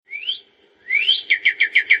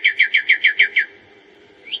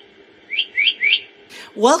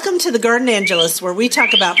Welcome to the Garden Angelus, where we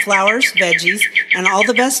talk about flowers, veggies, and all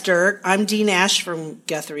the best dirt. I'm Dean Ash from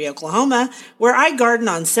Guthrie, Oklahoma, where I garden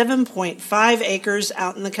on 7.5 acres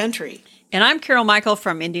out in the country. And I'm Carol Michael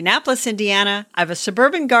from Indianapolis, Indiana. I have a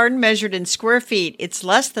suburban garden measured in square feet. It's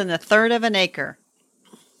less than a third of an acre.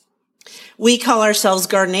 We call ourselves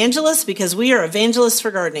Garden Angelus because we are evangelists for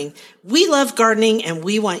gardening. We love gardening and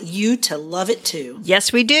we want you to love it too.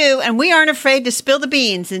 Yes, we do. And we aren't afraid to spill the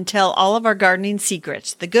beans and tell all of our gardening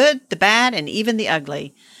secrets, the good, the bad, and even the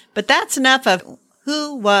ugly. But that's enough of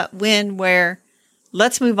who, what, when, where.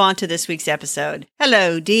 Let's move on to this week's episode.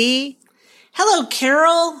 Hello, Dee. Hello,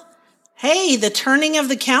 Carol. Hey, the turning of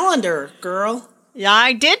the calendar, girl. Yeah,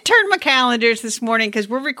 I did turn my calendars this morning because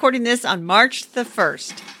we're recording this on March the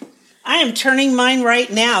 1st. I am turning mine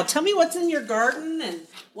right now. Tell me what's in your garden and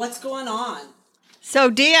what's going on. So,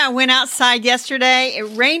 Dee, I went outside yesterday.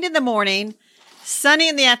 It rained in the morning, sunny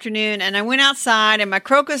in the afternoon, and I went outside and my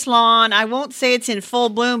crocus lawn, I won't say it's in full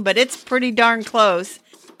bloom, but it's pretty darn close.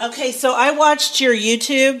 Okay, so I watched your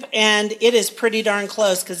YouTube and it is pretty darn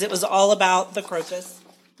close because it was all about the crocus.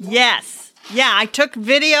 Yes. Yeah, I took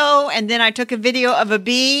video and then I took a video of a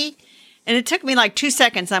bee. And it took me like 2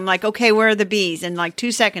 seconds. I'm like, okay, where are the bees? And like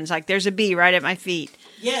 2 seconds, like there's a bee right at my feet.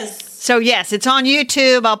 Yes. So yes, it's on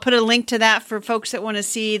YouTube. I'll put a link to that for folks that want to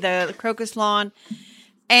see the crocus lawn.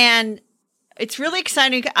 And it's really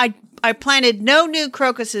exciting. I planted no new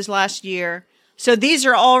crocuses last year. So these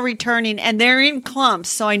are all returning and they're in clumps.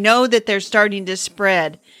 So I know that they're starting to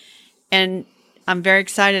spread. And I'm very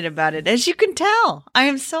excited about it. As you can tell, I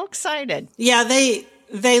am so excited. Yeah,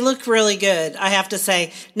 They look really good, I have to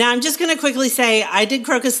say. Now, I'm just going to quickly say I did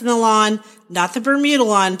crocus in the lawn, not the Bermuda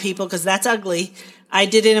lawn, people, because that's ugly. I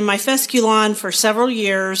did it in my fescue lawn for several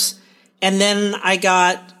years, and then I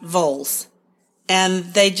got voles. And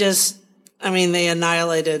they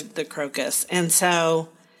annihilated the crocus. And so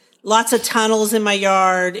lots of tunnels in my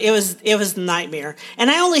yard. It was a nightmare.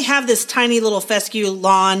 And I only have this tiny little fescue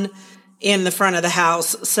lawn in the front of the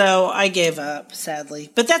house. So I gave up,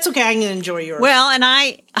 sadly. But that's okay. I can enjoy yours. Well, and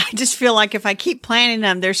I just feel like if I keep planting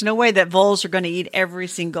them, there's no way that voles are going to eat every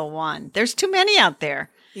single one. There's too many out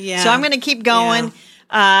there. Yeah. So I'm going to keep going.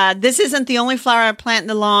 Yeah. This isn't the only flower I plant in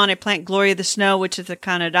the lawn. I plant Gloria the Snow, which is a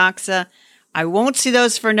Conodoxa. I won't see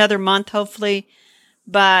those for another month, hopefully.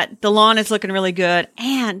 But the lawn is looking really good.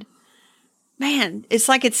 And man, it's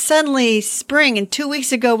like it's suddenly spring. And 2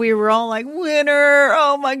 weeks ago, we were all like, winter.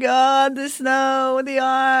 Oh, my God, the snow, the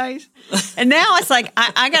ice. And now it's like,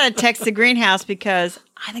 I got to text the greenhouse because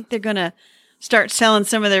I think they're going to start selling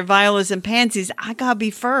some of their violas and pansies. I got to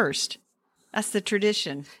be first. That's the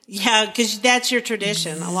tradition. Yeah, because that's your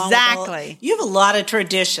tradition. Exactly. You have a lot of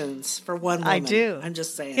traditions for one woman. I do. I'm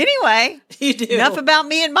just saying. Anyway, you do. Enough about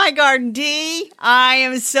me and my garden, Dee. I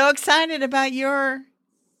am so excited about your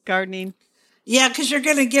gardening. Yeah, because you're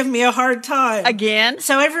going to give me a hard time. Again?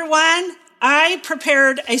 So everyone, I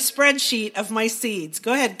prepared a spreadsheet of my seeds.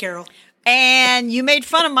 Go ahead, Carol. And you made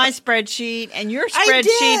fun of my spreadsheet, and your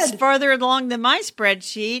spreadsheet's farther along than my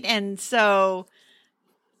spreadsheet. And so,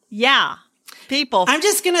 yeah, people. I'm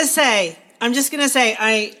just going to say,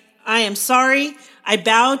 I am sorry. I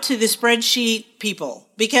bow to the spreadsheet people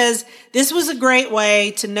because this was a great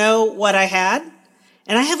way to know what I had.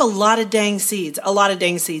 And I have a lot of dang seeds,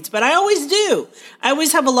 but I always do. I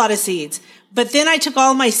always have a lot of seeds. But then I took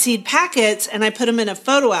all my seed packets and I put them in a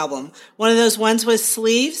photo album. One of those ones with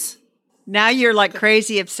sleeves. Now you're like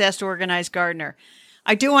crazy, obsessed, organized gardener.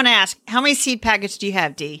 I do want to ask, how many seed packets do you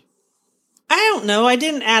have, Dee? I don't know. I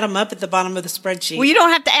didn't add them up at the bottom of the spreadsheet. Well, you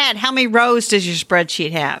don't have to add. How many rows does your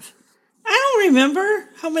spreadsheet have? I don't remember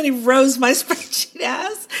how many rows my spreadsheet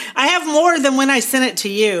has. I have more than when I sent it to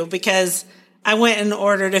you because I went and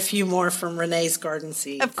ordered a few more from Renee's Garden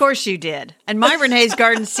Seeds. Of course you did. And my Renee's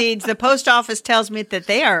Garden Seeds, the post office tells me that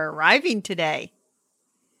they are arriving today.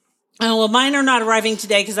 Oh, well, mine are not arriving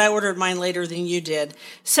today because I ordered mine later than you did.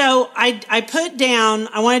 So I put down,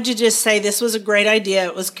 I wanted to just say this was a great idea.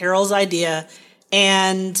 It was Carol's idea.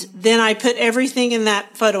 And then I put everything in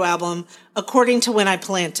that photo album according to when I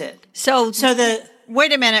planted.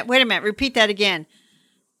 Wait a minute. Repeat that again.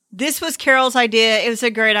 This was Carol's idea. It was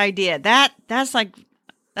a great idea. That's like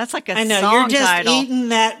a song title. I know,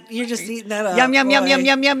 you're just eating that up. Yum, yum, yum, yum,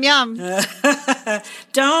 yum, yum, yum.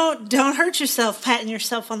 Don't hurt yourself patting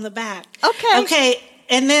yourself on the back. Okay.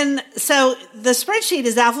 And then, so the spreadsheet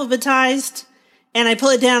is alphabetized and I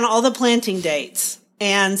put down all the planting dates.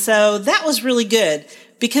 And so that was really good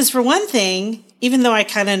because for one thing, even though I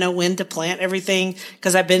kind of know when to plant everything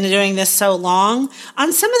because I've been doing this so long,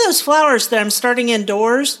 on some of those flowers that I'm starting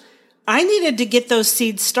indoors, I needed to get those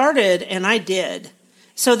seeds started and I did.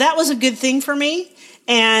 So that was a good thing for me.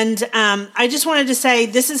 And I just wanted to say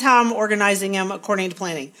this is how I'm organizing them according to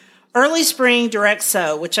planning. Early spring, direct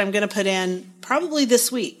sow, which I'm going to put in probably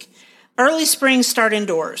this week. Early spring, start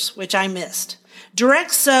indoors, which I missed.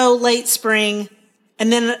 Direct sow, late spring.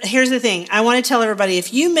 And then here's the thing. I want to tell everybody,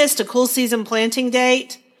 if you missed a cool season planting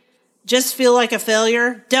date, just feel like a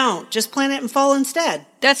failure, don't. Just plant it in fall instead.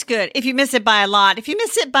 That's good. If you miss it by a lot, if you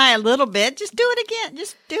miss it by a little bit, just do it again.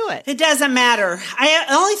 Just do it. It doesn't matter.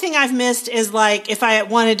 The only thing I've missed is like if I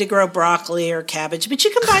wanted to grow broccoli or cabbage, but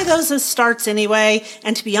you can buy those as starts anyway.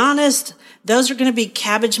 And to be honest, those are going to be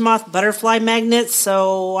cabbage moth butterfly magnets,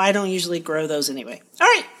 so I don't usually grow those anyway. All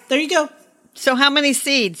right, there you go. So how many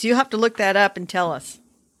seeds? You have to look that up and tell us.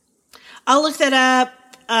 I'll look that up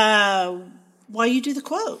while you do the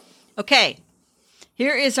quote. Okay,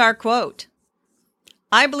 here is our quote.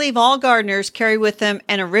 I believe all gardeners carry with them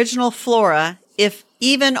an original flora, if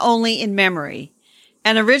even only in memory.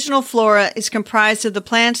 An original flora is comprised of the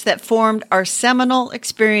plants that formed our seminal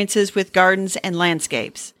experiences with gardens and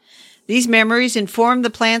landscapes. These memories inform the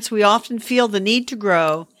plants we often feel the need to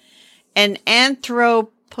grow, an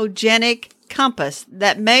anthropogenic compass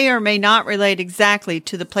that may or may not relate exactly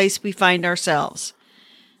to the place we find ourselves.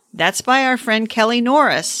 That's by our friend Kelly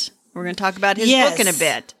Norris. We're going to talk about his book in a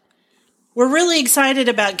bit. We're really excited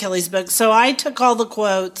about Kelly's book. So I took all the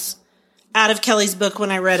quotes out of Kelly's book when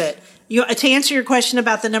I read it. To answer your question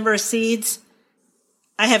about the number of seeds,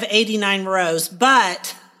 I have 89 rows,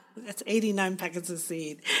 but that's 89 packets of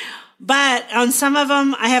seed. But on some of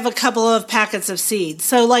them, I have a couple of packets of seeds.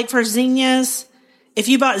 So like for zinnias, if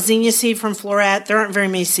you bought zinnia seed from Floret, there aren't very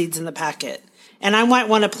many seeds in the packet. And I might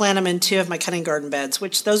want to plant them in 2 of my cutting garden beds,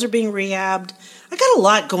 which those are being rehabbed. I got a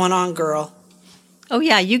lot going on, girl. Oh,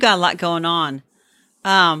 yeah, you got a lot going on.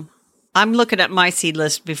 I'm looking at my seed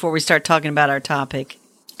list before we start talking about our topic,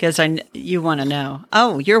 because you want to know.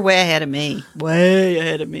 Oh, you're way ahead of me. Way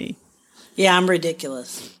ahead of me. Yeah, I'm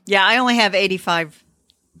ridiculous. Yeah, I only have 85.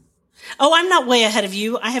 Oh, I'm not way ahead of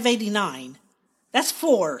you. I have 89. That's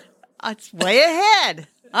 4. That's way ahead.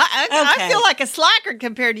 I Okay. feel like a slacker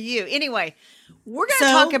compared to you. Anyway, we're going to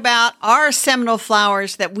talk about our seminal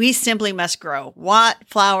flowers that we simply must grow. What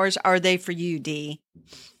flowers are they for you, Dee?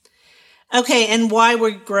 Okay, and why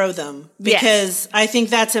we grow them, because I think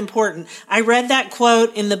that's important. I read that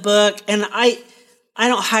quote in the book, and I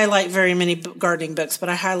don't highlight very many gardening books, but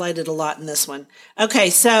I highlighted a lot in this one. Okay,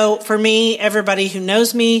 so for me, everybody who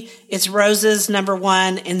knows me, it's roses, number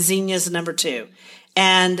 1, and zinnias, number 2.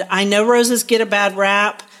 And I know roses get a bad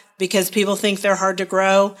rap because people think they're hard to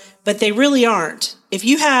grow, but they really aren't. If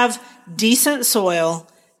you have decent soil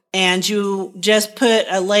and you just put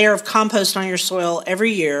a layer of compost on your soil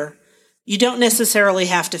every year, you don't necessarily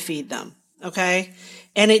have to feed them, okay?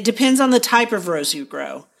 And it depends on the type of rose you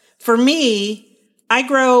grow. For me, I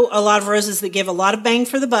grow a lot of roses that give a lot of bang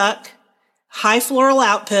for the buck, high floral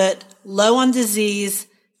output, low on disease,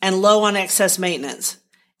 and low on excess maintenance.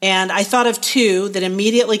 And I thought of 2 that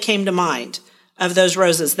immediately came to mind of those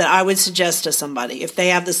roses that I would suggest to somebody if they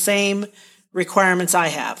have the same requirements I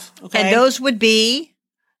have. Okay? And those would be?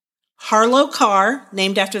 Harlow Carr,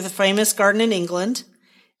 named after the famous garden in England,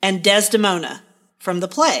 and Desdemona from the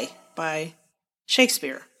play by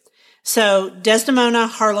Shakespeare. So Desdemona,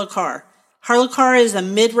 Harlow Carr. Harlow Carr is a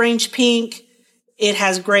mid-range pink. It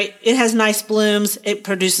has nice blooms. It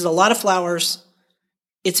produces a lot of flowers.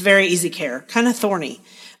 It's very easy care, kind of thorny.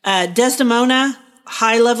 Desdemona,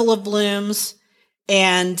 high level of blooms.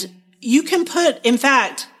 And you can put, in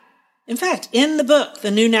fact, in the book, The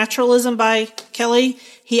New Naturalism by Kelly,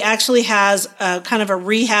 he actually has a kind of a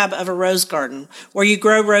rehab of a rose garden where you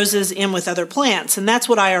grow roses in with other plants. And that's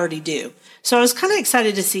what I already do. So I was kind of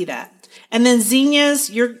excited to see that. And then zinnias,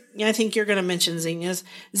 I think you're going to mention zinnias.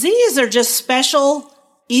 Zinnias are just special,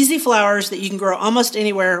 easy flowers that you can grow almost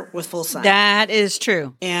anywhere with full sun. That is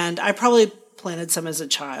true. And I probably planted some as a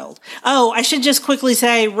child. Oh, I should just quickly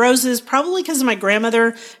say roses, probably because of my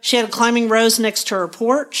grandmother. She had a climbing rose next to her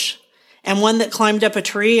porch and one that climbed up a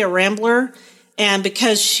tree, a rambler. And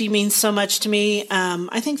because she means so much to me,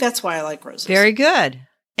 I think that's why I like roses. Very good.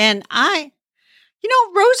 And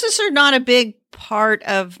roses are not a big part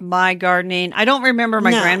of my gardening. I don't remember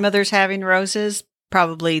my grandmother's having roses.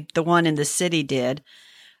 Probably the one in the city did.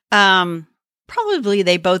 Probably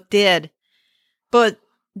they both did. But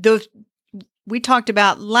we talked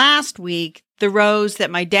about last week the rose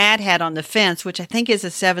that my dad had on the fence, which I think is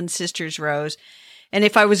a Seven Sisters rose. And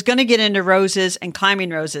if I was going to get into roses and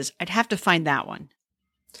climbing roses, I'd have to find that one.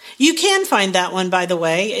 You can find that one, by the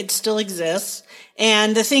way. It still exists.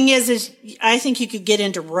 And the thing is I think you could get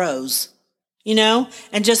into rose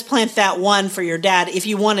and just plant that one for your dad if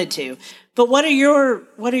you wanted to. But what are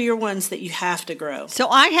your ones that you have to grow? So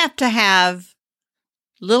I have to have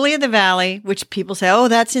lily of the valley, which people say, oh,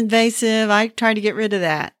 that's invasive. I try to get rid of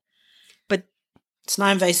that. But it's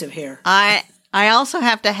not invasive here. I also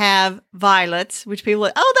have to have violets, which people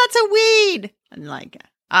are, oh, that's a weed. And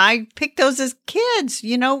I picked those as kids.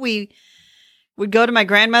 We'd go to my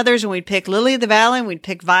grandmother's and we'd pick lily of the valley and we'd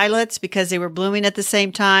pick violets because they were blooming at the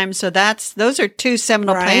same time. So those are two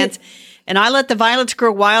seminal plants. And I let the violets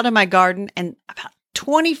grow wild in my garden. And about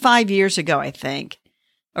 25 years ago, I think,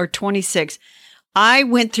 or 26, I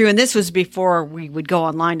went through, and this was before we would go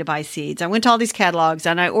online to buy seeds. I went to all these catalogs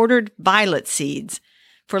and I ordered violet seeds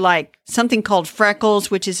for something called Freckles,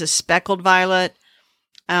 which is a speckled violet.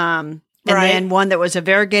 And then one that was a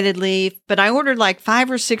variegated leaf. But I ordered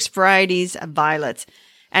 5 or 6 varieties of violets,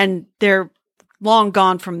 and they're long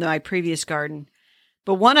gone from my previous garden.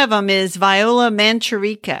 But one of them is Viola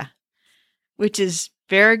manchurica, which is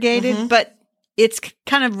variegated, but it's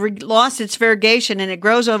kind of lost its variegation, and it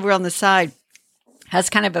grows over on the side, has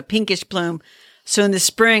kind of a pinkish bloom. So in the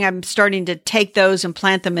spring, I'm starting to take those and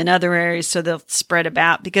plant them in other areas so they'll spread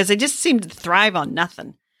about, because they just seem to thrive on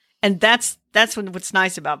nothing. And that's what's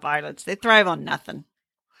nice about violets. They thrive on nothing.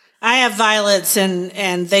 I have violets,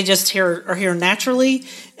 and they just are here naturally.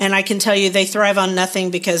 And I can tell you they thrive on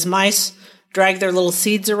nothing because mice drag their little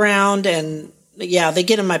seeds around, and they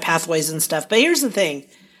get in my pathways and stuff. But here's the thing.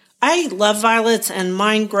 I love violets, and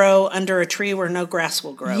mine grow under a tree where no grass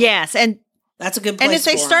will grow. Yes, and that's a good place. And if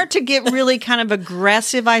they start to get really kind of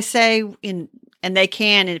aggressive, I say, and they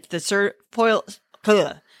can, if the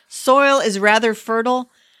soil is rather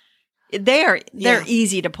fertile, they're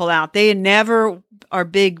easy to pull out. They never are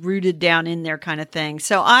big rooted down in there kind of thing.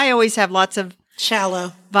 So I always have lots of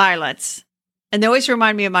shallow violets. And they always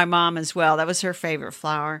remind me of my mom as well. That was her favorite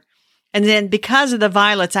flower. And then because of the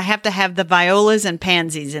violets, I have to have the violas and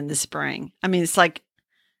pansies in the spring. I mean, it's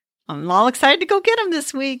I'm all excited to go get them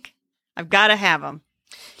this week. I've got to have them.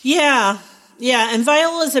 Yeah. And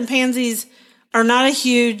violas and pansies are not a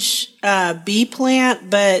huge bee plant,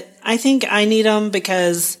 but I think I need them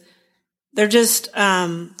because they're just,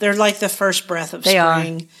 they're like the first breath of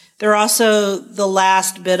spring. They're also the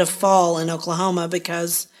last bit of fall in Oklahoma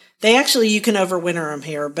because you can overwinter them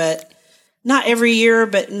here, but not every year.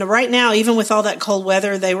 But right now, even with all that cold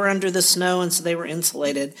weather, they were under the snow, and so they were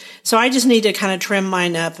insulated. So I just need to kind of trim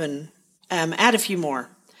mine up and add a few more.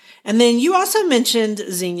 And then you also mentioned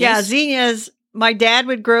zinnias. Yeah, zinnias. My dad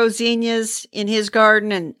would grow zinnias in his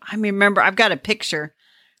garden, and I remember, I've got a picture.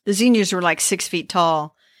 The zinnias were 6 feet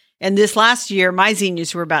tall. And this last year, my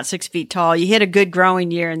zinnias were about 6 feet tall. You hit a good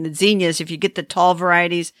growing year in the zinnias if you get the tall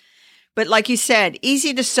varieties. But like you said,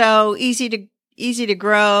 easy to sow, easy to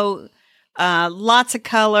grow, lots of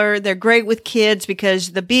color. They're great with kids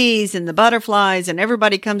because the bees and the butterflies and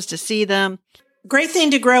everybody comes to see them. Great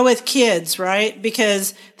thing to grow with kids, right?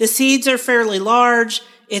 Because the seeds are fairly large.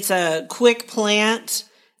 It's a quick plant.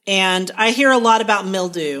 And I hear a lot about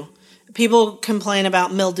mildew. People complain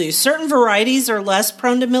about mildew. Certain varieties are less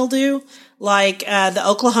prone to mildew, like the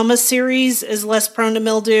Oklahoma series is less prone to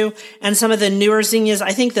mildew. And some of the newer zinnias,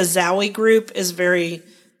 I think the Zowie group is very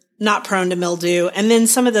not prone to mildew. And then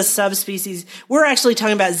some of the subspecies, we're actually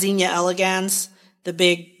talking about Zinnia elegans, the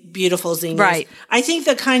big, beautiful zinnias. Right. I think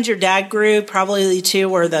the kind your dad grew, probably too,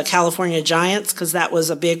 were the California Giants, because that was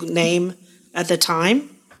a big name at the time.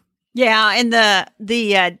 Yeah, and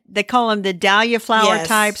they call them the dahlia flower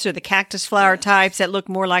types or the cactus flower types that look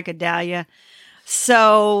more like a dahlia.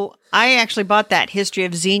 So I actually bought that History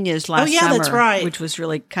of Zinnias last summer. That's right. Which was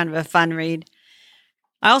really kind of a fun read.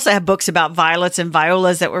 I also have books about violets and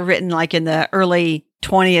violas that were written in the early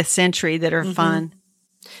 20th century that are fun.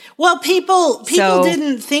 Well, people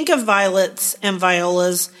didn't think of violets and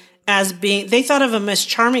violas as being, they thought of them as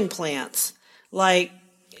charming plants.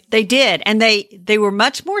 They did. And they were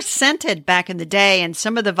much more scented back in the day. And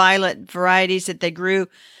some of the violet varieties that they grew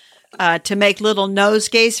to make little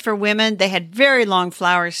nosegays for women, they had very long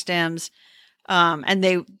flower stems. And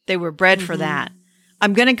they were bred for that.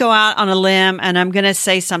 I'm going to go out on a limb and I'm going to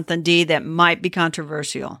say something, Dee, that might be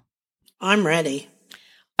controversial. I'm ready.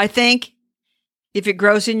 I think if it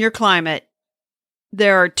grows in your climate,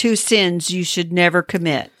 there are 2 sins you should never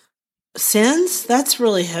commit. Sins? That's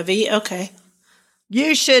really heavy. Okay.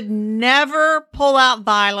 You should never pull out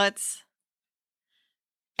violets,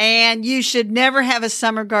 and you should never have a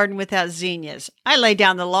summer garden without zinnias. I lay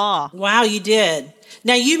down the law. Wow, you did.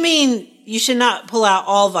 Now, you mean you should not pull out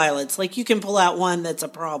all violets. You can pull out one that's a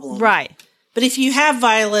problem. Right. But if you have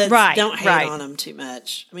violets, don't hate on them too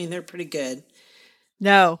much. I mean, they're pretty good.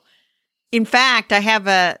 No. In fact, I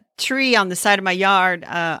have tree on the side of my yard,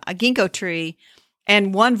 a ginkgo tree,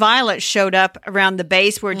 and one violet showed up around the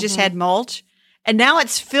base where it just had mulch. And now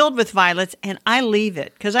it's filled with violets, and I leave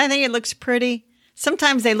it because I think it looks pretty.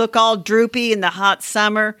 Sometimes they look all droopy in the hot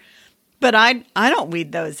summer, but I don't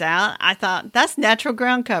weed those out. I thought that's natural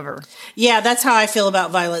ground cover. Yeah, that's how I feel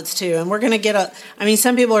about violets too. And we're going to get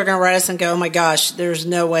some people are going to write us and go, oh my gosh, there's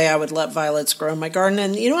no way I would let violets grow in my garden.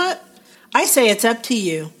 And you know what? I say it's up to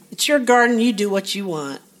you. It's your garden. You do what you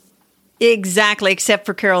want. Exactly, except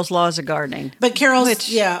for Carol's Laws of Gardening. But Carol has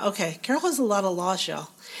a lot of laws, y'all.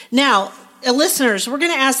 Now, listeners, we're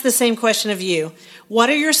going to ask the same question of you.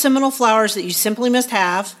 What are your seminal flowers that you simply must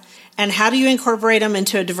have? And how do you incorporate them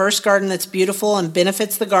into a diverse garden that's beautiful and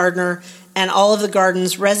benefits the gardener and all of the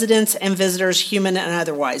garden's residents and visitors, human and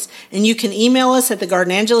otherwise? And you can email us at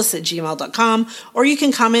thegardenangelist@gmail.com, or you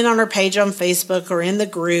can comment on our page on Facebook or in the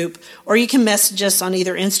group, or you can message us on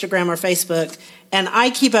either Instagram or Facebook. And I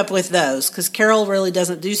keep up with those because Carol really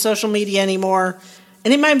doesn't do social media anymore.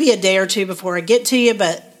 And it might be a day or two before I get to you,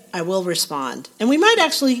 but I will respond. And we might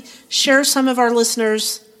actually share some of our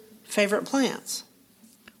listeners' favorite plants.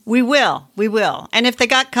 We will. And if they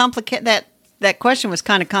got complicated, that question was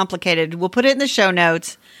kind of complicated, we'll put it in the show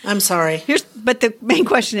notes. I'm sorry. But the main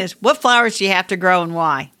question is, what flowers do you have to grow and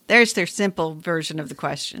why? There's their simple version of the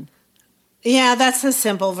question. Yeah, that's the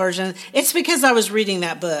simple version. It's because I was reading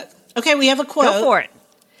that book. Okay, we have a quote. Go for it.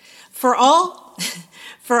 For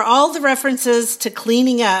all the references to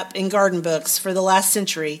cleaning up in garden books for the last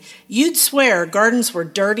century, you'd swear gardens were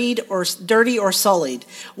dirty or sullied.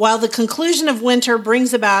 While the conclusion of winter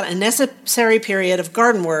brings about a necessary period of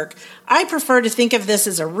garden work, I prefer to think of this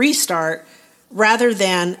as a restart rather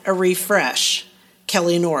than a refresh.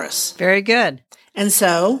 Kelly Norris. Very good. And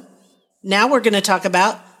so, now we're going to talk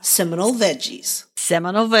about seminal veggies.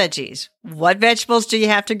 Seminal veggies. What vegetables do you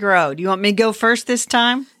have to grow? Do you want me to go first this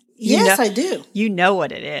time? Yes, I do. You know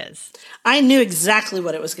what it is. I knew exactly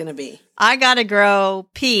what it was going to be. I got to grow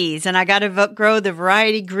peas, and I got to grow the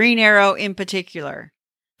variety Green Arrow in particular.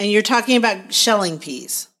 And you're talking about shelling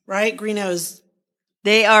peas, right? Green Arrows.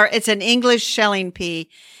 It's an English shelling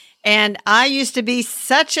pea. And I used to be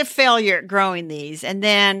such a failure at growing these. And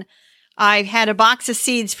then I had a box of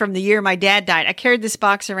seeds from the year my dad died. I carried this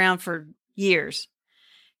box around for years.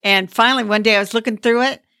 And finally, one day I was looking through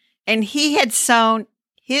it, and he had sown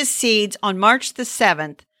his seeds on March the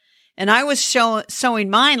 7th. And I was sowing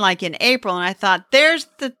mine like in April. And I thought, there's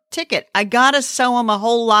the ticket. I got to sow them a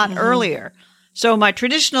whole lot earlier. So my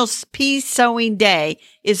traditional pea sowing day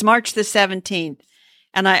is March the 17th.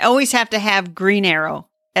 And I always have to have Green Arrow.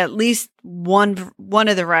 At least one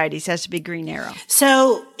of the varieties has to be Green Arrow.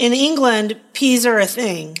 So in England, peas are a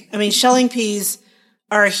thing. I mean, shelling peas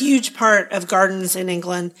are a huge part of gardens in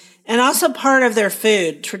England and also part of their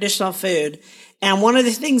food, traditional food. And one of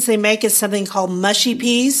the things they make is something called mushy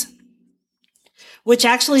peas, which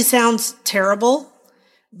actually sounds terrible,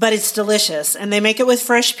 but it's delicious. And they make it with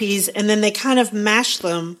fresh peas, and then they kind of mash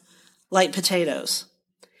them like potatoes.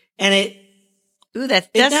 And it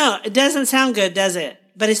doesn't sound good, does it?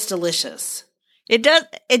 But it's delicious. It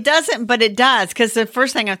doesn't, but it does. Because the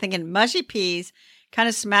first thing I'm thinking, mushy peas, kind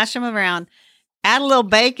of smash them around, add a little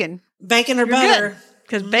bacon. Bacon or butter.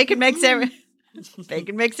 Because bacon makes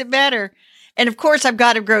it better. And of course, I've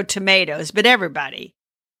got to grow tomatoes, but everybody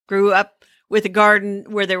grew up with a garden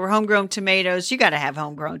where there were homegrown tomatoes. You got to have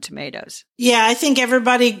homegrown tomatoes. Yeah, I think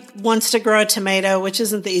everybody wants to grow a tomato, which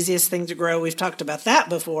isn't the easiest thing to grow. We've talked about that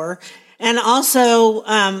before. And also,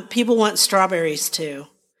 people want strawberries too.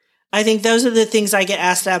 I think those are the things I get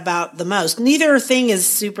asked about the most. Neither thing is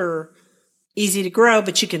super easy to grow,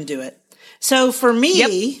 but you can do it. So for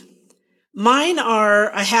me, mine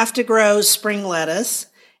are, I have to grow spring lettuce,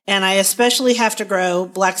 and I especially have to grow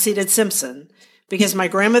black-seeded Simpson because my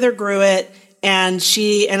grandmother grew it, and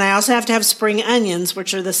I also have to have spring onions,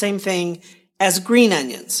 which are the same thing as green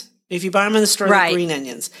onions. If you buy them in the store, they're green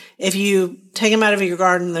onions. If you take them out of your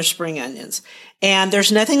garden, they're spring onions. And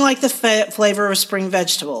there's nothing like the flavor of spring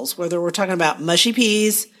vegetables, whether we're talking about mushy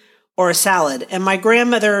peas or a salad. And my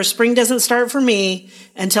grandmother, spring doesn't start for me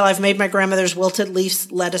until I've made my grandmother's wilted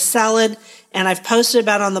leaf lettuce salad. And I've posted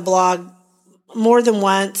about it on the blog more than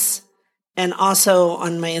once and also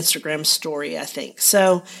on my Instagram story, I think.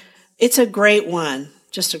 So it's a great one,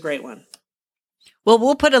 just a great one. Well,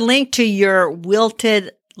 we'll put a link to your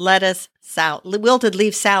wilted leaf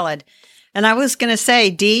salad. And I was going to say,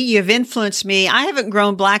 Dee, you've influenced me. I haven't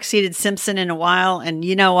grown black-seeded Simpson in a while. And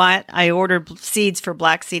you know what? I ordered seeds for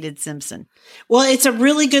black-seeded Simpson. Well, it's a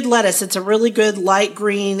really good lettuce. It's a really good light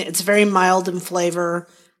green. It's very mild in flavor.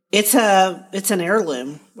 It's an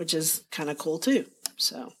heirloom, which is kind of cool too.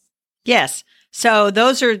 So, yes. So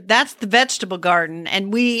that's the vegetable garden.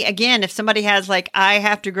 And we, again, if somebody has like, I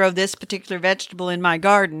have to grow this particular vegetable in my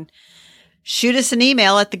garden, shoot us an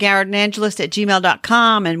email at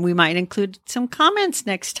thegardenangelist@gmail.com and we might include some comments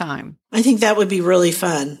next time. I think that would be really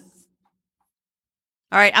fun.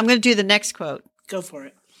 All right, I'm going to do the next quote. Go for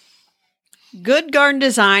it. Good garden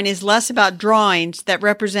design is less about drawings that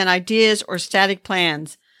represent ideas or static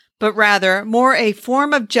plans, but rather more a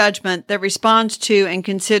form of judgment that responds to and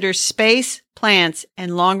considers space, plants,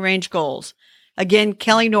 and long-range goals. Again,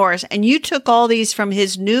 Kelly Norris. And you took all these from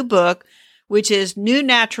his new book, which is New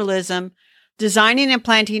Naturalism, Designing and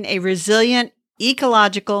Planting a Resilient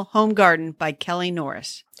Ecological Home Garden by Kelly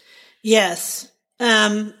Norris. Yes.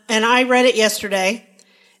 And I read it yesterday.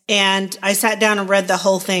 And I sat down and read the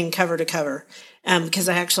whole thing cover to cover because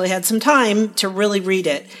I actually had some time to really read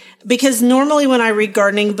it. Because normally when I read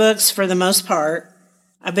gardening books, for the most part,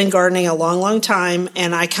 I've been gardening a long, long time,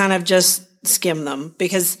 and I kind of just skim them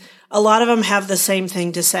because a lot of them have the same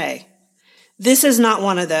thing to say. This is not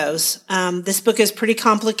one of those. This book is pretty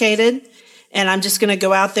complicated, and I'm just going to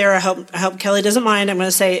go out there. I hope Kelly doesn't mind. I'm going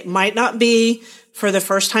to say it might not be for the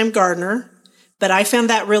first-time gardener, but I found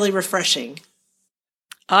that really refreshing.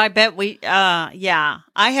 I bet I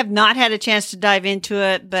have not had a chance to dive into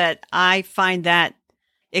it, but I find that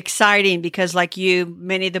exciting because like you,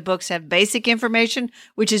 many of the books have basic information,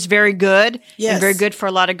 which is very good and very good for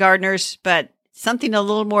a lot of gardeners, but something a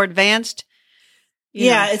little more advanced.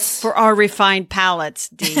 It's for our refined palates,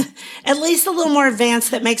 Dee. At least a little more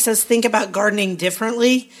advanced that makes us think about gardening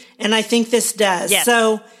differently. And I think this does. Yes.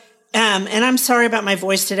 So, and I'm sorry about my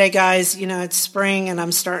voice today, guys. It's spring and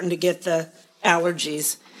I'm starting to get the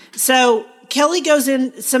allergies. So Kelly goes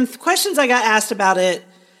in some questions I got asked about it,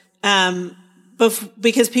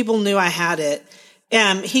 because people knew I had it.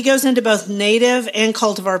 He goes into both native and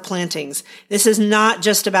cultivar plantings. This is not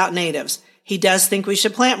just about natives. He does think we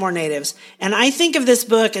should plant more natives. And I think of this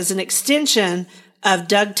book as an extension of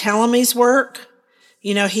Doug Tallamy's work.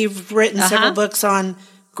 He's written several books on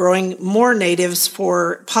growing more natives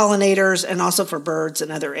for pollinators and also for birds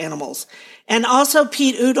and other animals. And also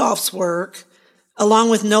Pete Udolph's work, along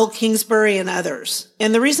with Noel Kingsbury and others.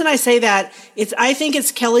 And the reason I say that is I think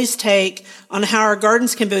it's Kelly's take on how our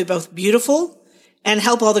gardens can be both beautiful and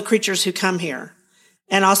help all the creatures who come here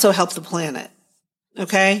and also help the planet.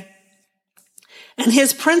 Okay? And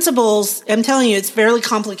his principles, I'm telling you, it's fairly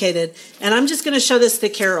complicated. And I'm just going to show this to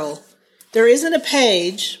Carol. There isn't a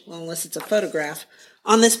page, well, unless it's a photograph,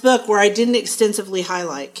 on this book where I didn't extensively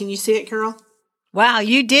highlight. Can you see it, Carol? Wow,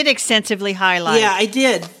 you did extensively highlight. Yeah, I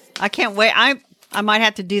did. I can't wait. I might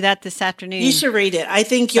have to do that this afternoon. You should read it. I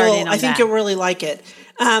think you'll really like it.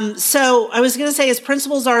 So I was going to say his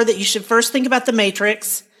principles are that you should first think about the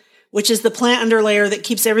matrix, which is the plant underlayer that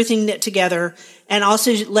keeps everything knit together and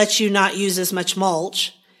also lets you not use as much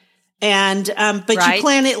mulch. And, but you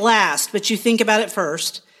plant it last, but you think about it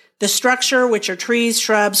first. The structure, which are trees,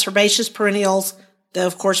 shrubs, herbaceous perennials, that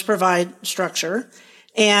of course provide structure.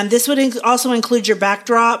 And this would also include your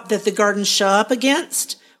backdrop that the gardens show up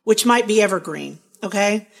against, which might be evergreen,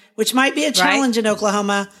 okay? Which might be a challenge in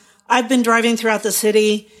Oklahoma. I've been driving throughout the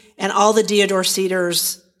city, and all the deodar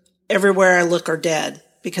cedars everywhere I look are dead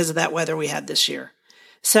because of that weather we had this year.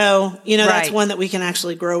 So, that's one that we can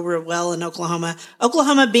actually grow real well in Oklahoma.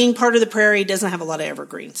 Oklahoma, being part of the prairie, doesn't have a lot of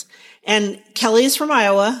evergreens. And Kelly is from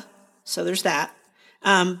Iowa, so there's that.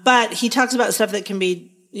 But he talks about stuff that can be,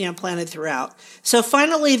 planted throughout. So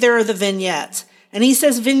finally, there are the vignettes. And he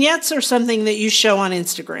says vignettes are something that you show on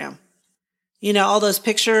Instagram. All those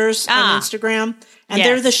pictures on Instagram. And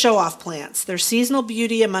they're the show-off plants. They're seasonal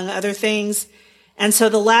beauty, among other things. And so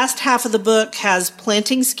the last half of the book has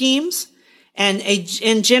planting schemes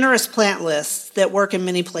and generous plant lists that work in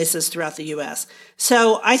many places throughout the U.S.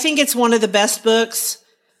 So I think it's one of the best books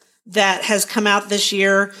that has come out this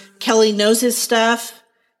year. Kelly knows his stuff.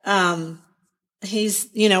 He's,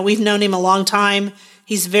 we've known him a long time.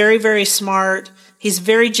 He's very, very smart. He's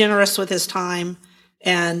very generous with his time.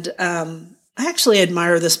 And I actually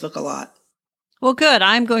admire this book a lot. Well, good.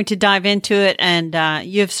 I'm going to dive into it. And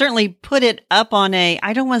you've certainly put it up on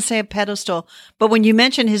I don't want to say a pedestal, but when you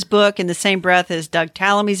mention his book in the same breath as Doug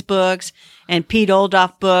Tallamy's books and Pete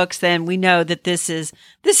Udolph books, then we know that this is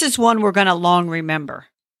one we're going to long remember.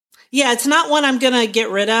 Yeah, it's not one I'm going to get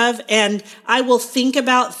rid of. And I will think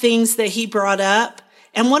about things that he brought up.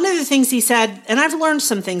 And one of the things he said, and I've learned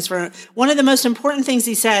some things from it, one of the most important things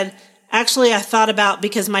he said, actually I thought about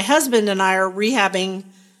because my husband and I are rehabbing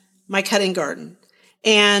my cutting garden.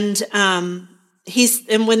 And when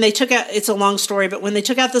they took out, it's a long story, but when they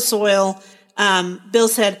took out the soil, Bill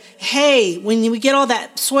said, hey, when we get all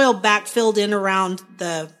that soil backfilled in around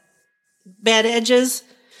the bed edges.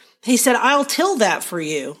 He said, I'll till that for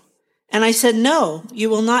you. And I said, no, you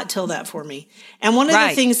will not till that for me. And one of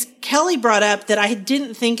the things Kelly brought up that I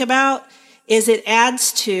didn't think about is it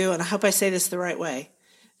adds to, and I hope I say this the right way.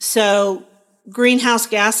 So greenhouse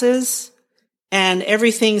gases and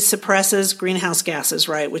everything suppresses greenhouse gases,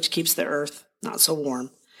 right? Which keeps the earth not so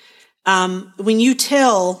warm. When you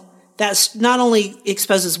till, that's not only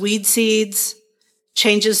exposes weed seeds,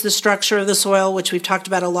 changes the structure of the soil, which we've talked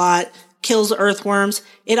about a lot, kills earthworms.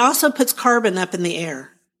 It also puts carbon up in the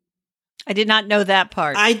air. I did not know that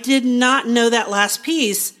part. I did not know that last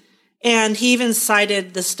piece. And he even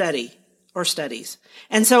cited the study or studies.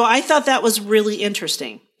 And so I thought that was really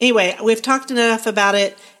interesting. Anyway, we've talked enough about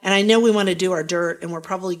it, and I know we want to do our dirt, and we're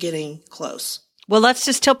probably getting close. Well, let's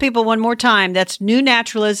just tell people one more time. That's New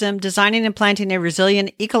Naturalism, Designing and Planting a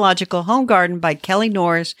Resilient Ecological Home Garden by Kelly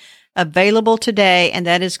Norris, available today, and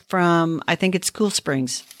that is from, I think it's Cool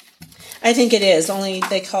Springs. I think it is, only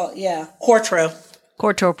they call it, Quartro.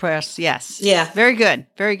 Quartro Press, yes. Yeah. Very good,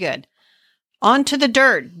 very good. On to the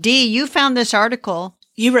dirt. Dee, you found this article.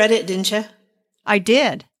 You read it, didn't you? I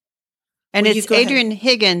did. And Well, it's Adrian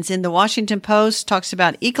Higgins in the Washington Post, talks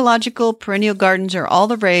about ecological perennial gardens are all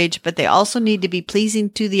the rage, but they also need to be pleasing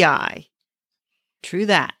to the eye. True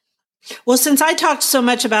that. Well, since I talked so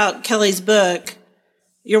much about Kelly's book,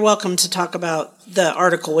 you're welcome to talk about the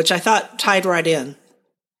article, which I thought tied right in.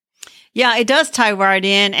 Yeah, it does tie right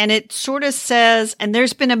in. And it sort of says, and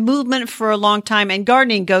there's been a movement for a long time, and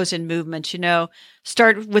gardening goes in movements,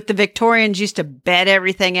 start with the Victorians used to bed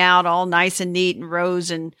everything out all nice and neat in rows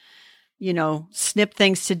and, snip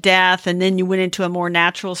things to death. And then you went into a more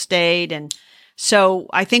natural state. And so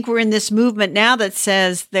I think we're in this movement now that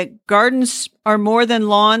says that gardens are more than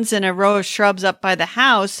lawns and a row of shrubs up by the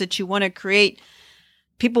house, that you want to create.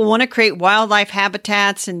 People want to create wildlife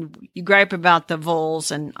habitats, and you gripe about the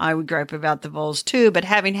voles, and I would gripe about the voles too, but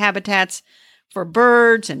having habitats for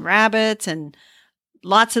birds and rabbits and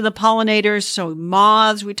lots of the pollinators, so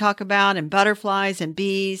moths we talk about, and butterflies and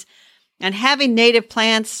bees, and having native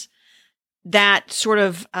plants that sort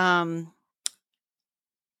of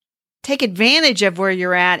take advantage of where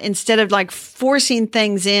you're at instead of like forcing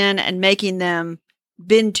things in and making them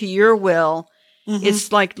bend to your will. Mm-hmm.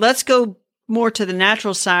 It's like, let's go more to the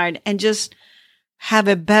natural side and just have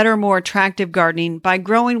a better, more attractive gardening by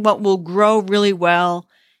growing what will grow really well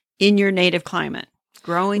in your native climate.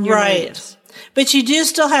 Growing your natives. But you do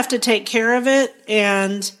still have to take care of it,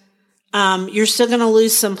 and you're still going to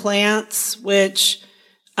lose some plants, which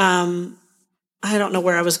I don't know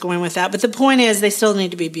where I was going with that. But the point is they still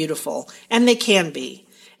need to be beautiful, and they can be.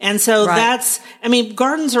 And so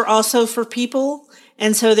gardens are also for people.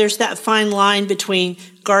 And so there's that fine line between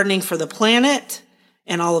gardening for the planet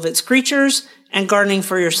and all of its creatures and gardening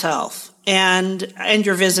for yourself and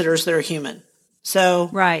your visitors that are human. So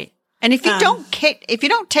right. And if you don't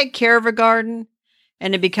take care of a garden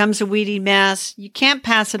and it becomes a weedy mess, you can't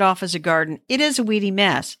pass it off as a garden. It is a weedy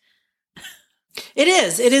mess. It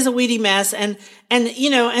is a weedy mess. And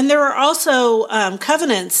there are also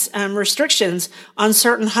covenants, restrictions on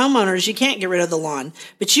certain homeowners. You can't get rid of the lawn,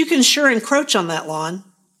 but you can sure encroach on that lawn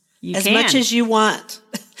much as you want.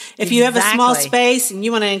 If you have a small space and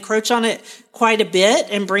you want to encroach on it quite a bit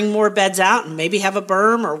and bring more beds out and maybe have a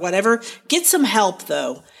berm or whatever, get some help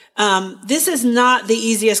though. This is not the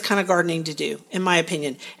easiest kind of gardening to do, in my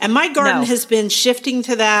opinion. And my garden has been shifting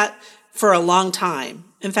to that for a long time.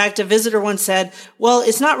 In fact, a visitor once said, well,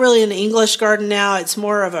 it's not really an English garden now. It's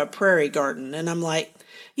more of a prairie garden. And I'm like,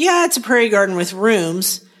 yeah, it's a prairie garden with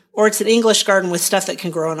rooms, or it's an English garden with stuff that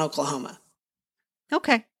can grow in Oklahoma.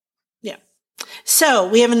 Okay. Yeah. So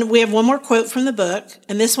we have one more quote from the book,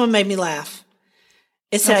 and this one made me laugh.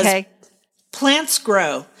 It says, plants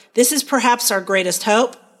grow. This is perhaps our greatest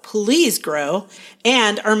hope. Please grow.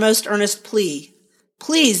 And our most earnest plea.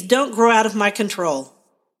 Please don't grow out of my control.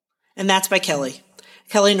 And that's by Kelly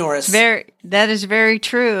Norris. That is very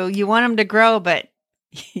true. You want them to grow, but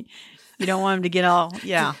you don't want them to get all,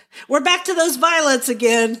 We're back to those violets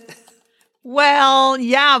again. Well,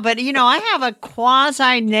 yeah, but I have a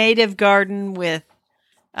quasi-native garden with,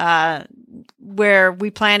 where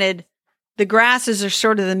we planted, the grasses are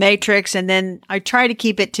sort of the matrix, and then I try to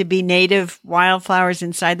keep it to be native wildflowers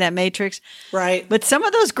inside that matrix. Right. But some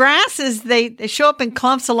of those grasses, they show up in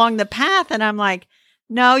clumps along the path, and I'm like,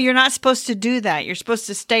 no, you're not supposed to do that. You're supposed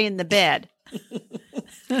to stay in the bed.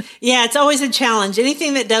 Yeah, it's always a challenge.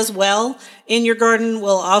 Anything that does well in your garden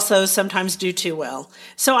will also sometimes do too well.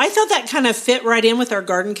 So I thought that kind of fit right in with our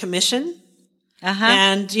garden commission. Uh-huh.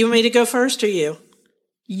 And do you want me to go first or you?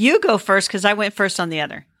 You go first because I went first on the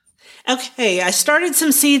other. Okay, I started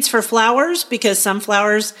some seeds for flowers because some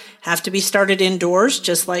flowers have to be started indoors,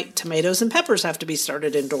 just like tomatoes and peppers have to be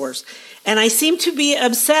started indoors. And I seem to be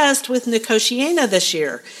obsessed with Nicotiana this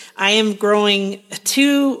year. I am growing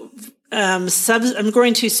two species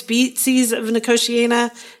of Nicotiana,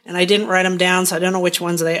 and I didn't write them down, so I don't know which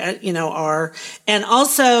ones they are. And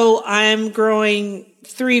also, I'm growing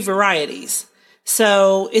 3 varieties.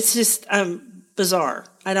 So it's just bizarre.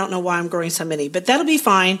 I don't know why I'm growing so many, but that'll be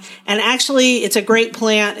fine. And actually, it's a great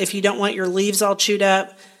plant if you don't want your leaves all chewed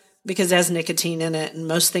up because it has nicotine in it, and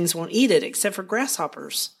most things won't eat it except for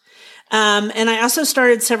grasshoppers. And I also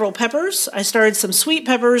started several peppers. I started some sweet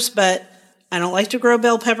peppers, but I don't like to grow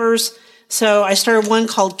bell peppers. So I started one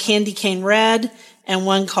called Candy Cane Red and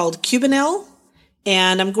one called Cubanelle.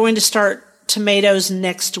 And I'm going to start tomatoes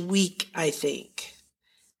next week, I think.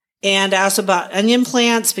 And I also bought onion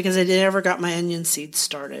plants because I never got my onion seeds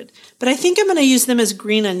started. But I think I'm going to use them as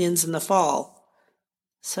green onions in the fall.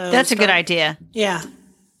 So that's a good idea. Yeah.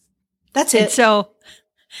 That's it. And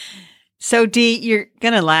so Dee, you're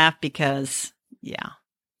going to laugh because,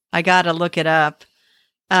 I got to look it up.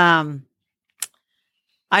 I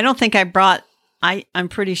don't think I brought, I'm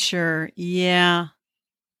pretty sure. Yeah.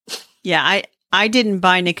 Yeah. I didn't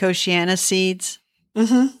buy Nicotiana seeds.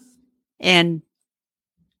 Mm-hmm. And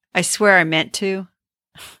I swear I meant to.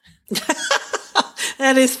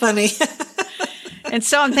 That is funny. And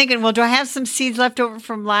so I'm thinking, well, do I have some seeds left over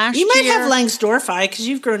from last year? You might have Langsdorffii because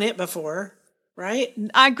you've grown it before, right?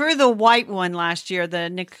 I grew the white one last year, the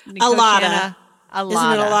Nicotiana. Alata.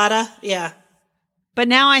 Isn't it Alata? Yeah. But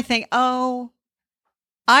now I think, I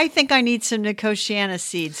think I need some Nicotiana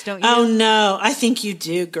seeds, don't you? Oh, no. I think you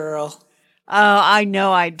do, girl. Oh, I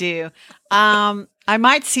know I do. I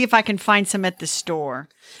might see if I can find some at the store.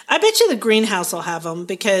 I bet you the greenhouse will have them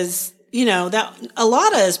because, that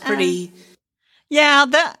Alata is pretty... Yeah,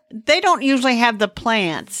 they don't usually have the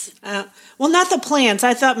plants. Well, not the plants.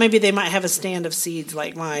 I thought maybe they might have a stand of seeds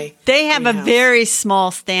like my They have greenhouse. a very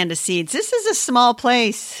small stand of seeds. This is a small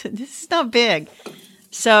place. This is not big.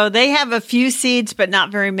 So they have a few seeds, but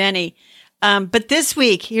not very many. But this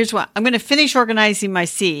week, here's what. I'm going to finish organizing my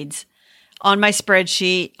seeds on my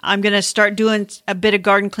spreadsheet. I'm going to start doing a bit of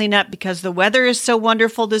garden cleanup because the weather is so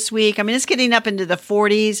wonderful this week. I mean, it's getting up into the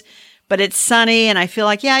 40s, but it's sunny. And I feel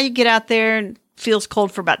like, you get out there and feels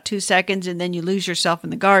cold for about 2 seconds and then you lose yourself in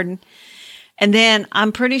the garden. And then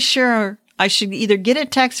I'm pretty sure I should either get a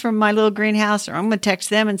text from my little greenhouse or I'm going to text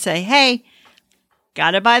them and say, hey,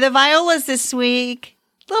 got to buy the violas this week.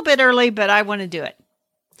 A little bit early, but I want to do it.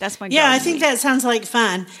 That's my I think that sounds like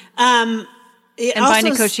fun. And buy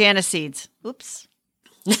Nicotiana seeds. Oops.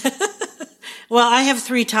 Well, I have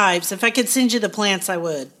 3 types. If I could send you the plants, I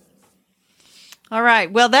would. All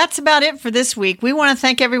right. Well, that's about it for this week. We want to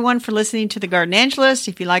thank everyone for listening to The Gardenangelist.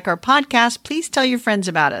 If you like our podcast, please tell your friends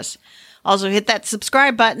about us. Also, hit that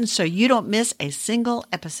subscribe button so you don't miss a single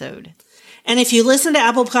episode. And if you listen to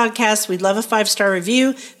Apple Podcasts, we'd love a 5-star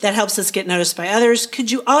review. That helps us get noticed by others.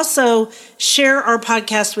 Could you also share our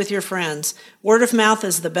podcast with your friends? Word of mouth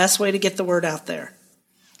is the best way to get the word out there.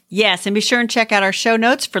 Yes, and be sure and check out our show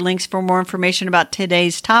notes for links for more information about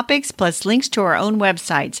today's topics, plus links to our own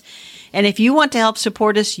websites. And if you want to help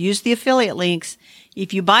support us, use the affiliate links.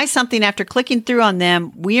 If you buy something after clicking through on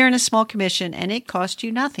them, we earn a small commission and it costs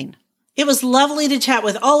you nothing. It was lovely to chat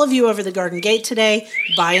with all of you over the Garden Gate today.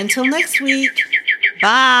 Bye until next week.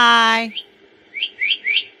 Bye.